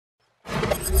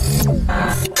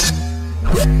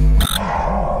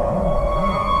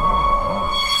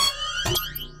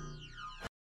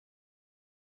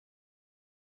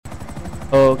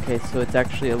Okay, so it's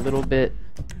actually a little bit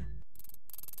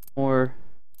more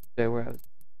there where I was.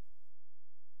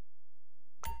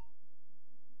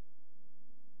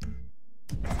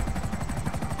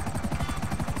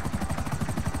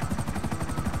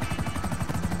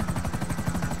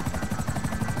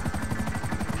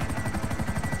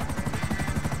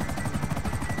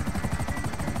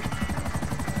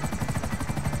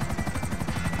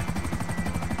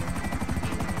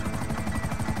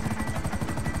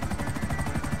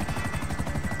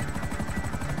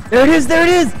 There it is, there it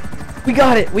is! We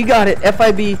got it,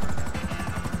 FIB.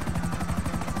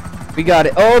 We got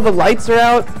it. Oh, the lights are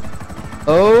out.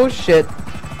 Oh shit.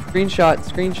 Screenshot,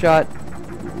 screenshot.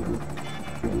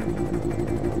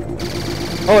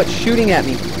 Oh, it's shooting at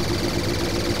me.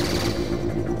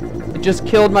 It just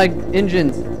killed my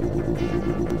engines.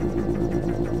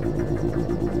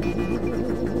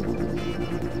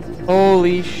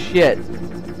 Holy shit.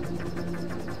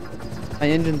 My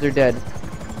engines are dead.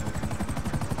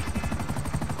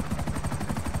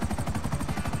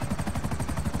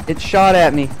 It shot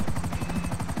at me.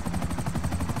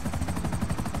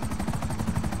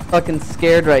 Fucking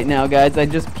scared right now, guys. I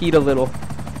just peed a little.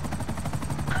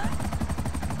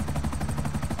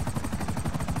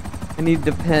 I need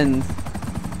Depends.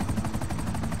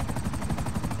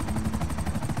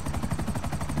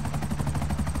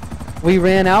 We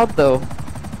ran out though.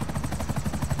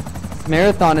 This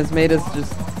marathon has made us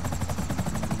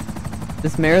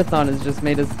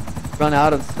run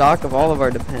out of stock of all of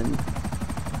our Depends.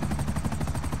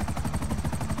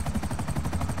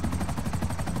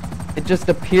 It just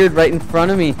appeared right in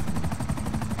front of me.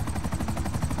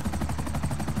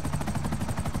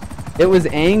 It was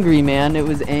angry, man. It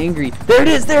was angry. There it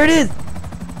is! There it is!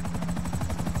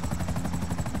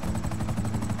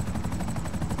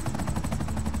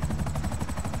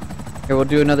 Here, we'll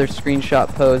do another screenshot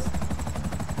pose.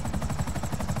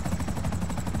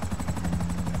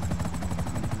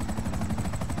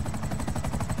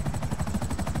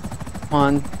 Come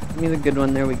on. Give me the good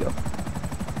one. There we go.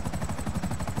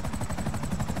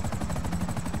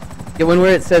 Get one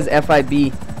where it says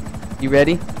FIB. You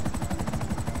ready?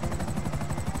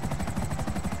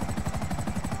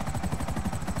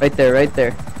 Right there, right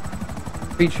there.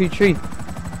 Tree, tree, tree.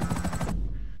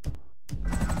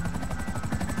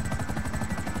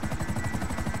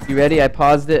 You ready? I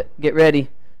paused it. Get ready.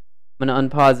 I'm gonna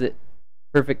unpause it.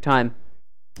 Perfect time.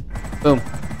 Boom.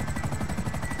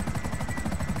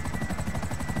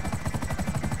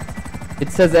 It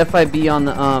says FIB on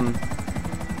the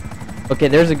Okay,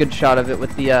 there's a good shot of it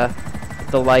with the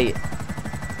light.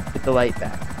 Get the light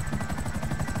back.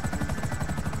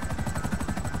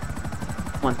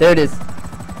 Come on, there it is.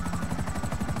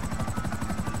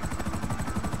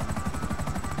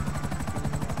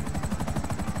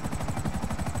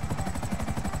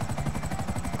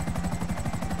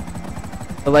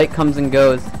 The light comes and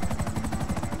goes.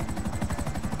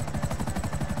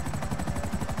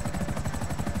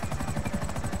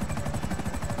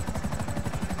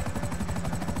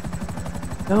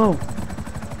 No.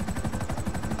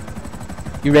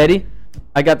 You ready?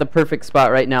 I got the perfect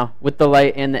spot right now with the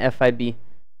light and the FIB.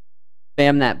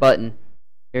 Spam that button.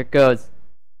 Here it goes.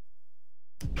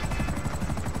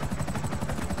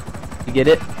 You get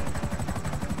it?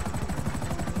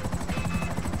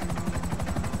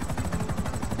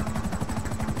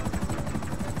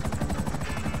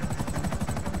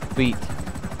 Sweet.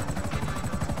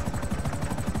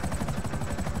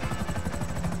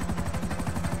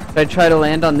 Should I try to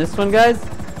land on this one, guys?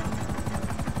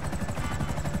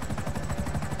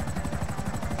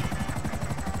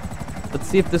 Let's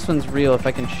see if this one's real, if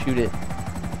I can shoot it.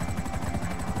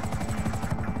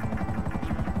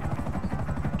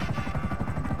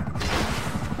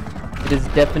 It is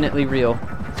definitely real.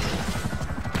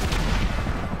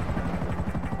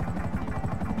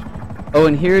 Oh,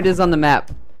 and here it is on the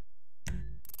map.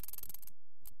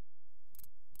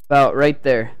 About right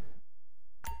there.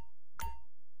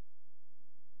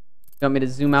 You want me to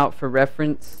zoom out for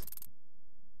reference?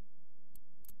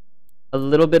 A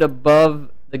little bit above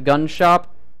the gun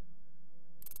shop.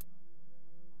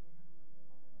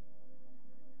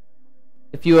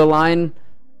 If you align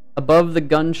above the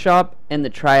gun shop and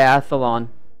the triathlon,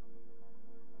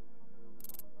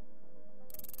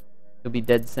 you'll be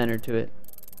dead center to it.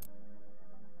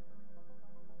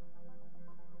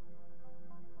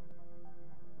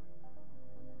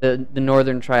 The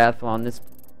northern triathlon, this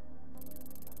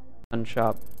gun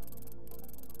shop.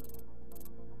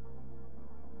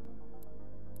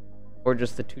 Or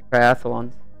just the two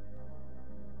triathlons.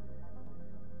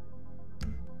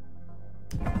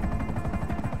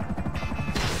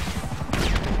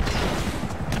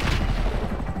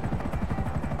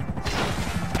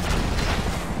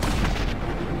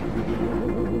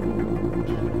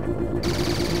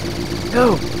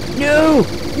 No! No!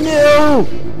 No!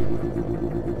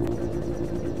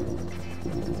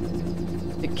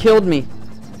 It killed me.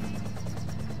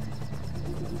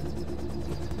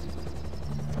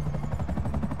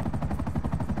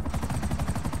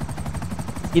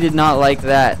 He did not like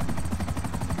that.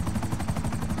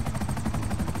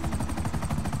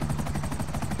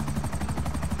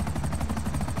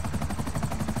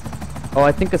 Oh,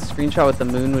 I think a screenshot with the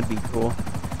moon would be cool.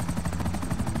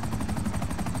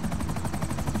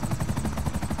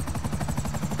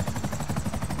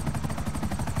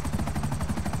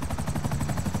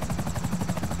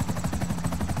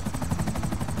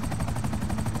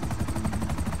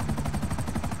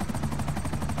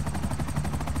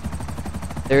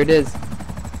 There it is.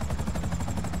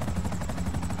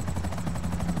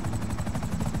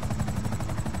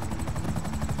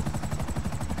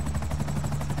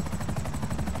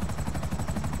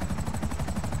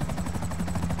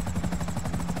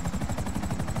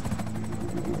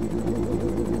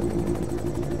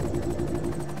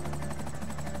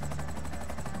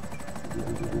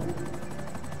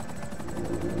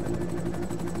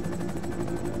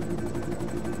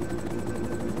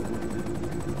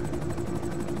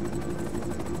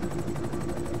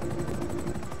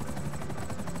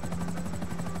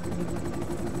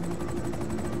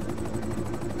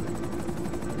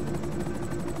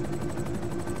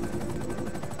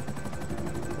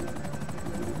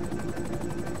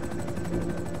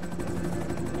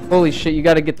 Holy shit, you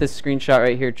gotta get this screenshot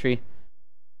right here, Tree.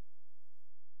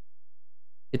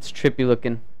 It's trippy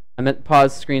looking. I'm at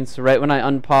pause screen, so right when I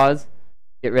unpause,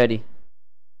 get ready.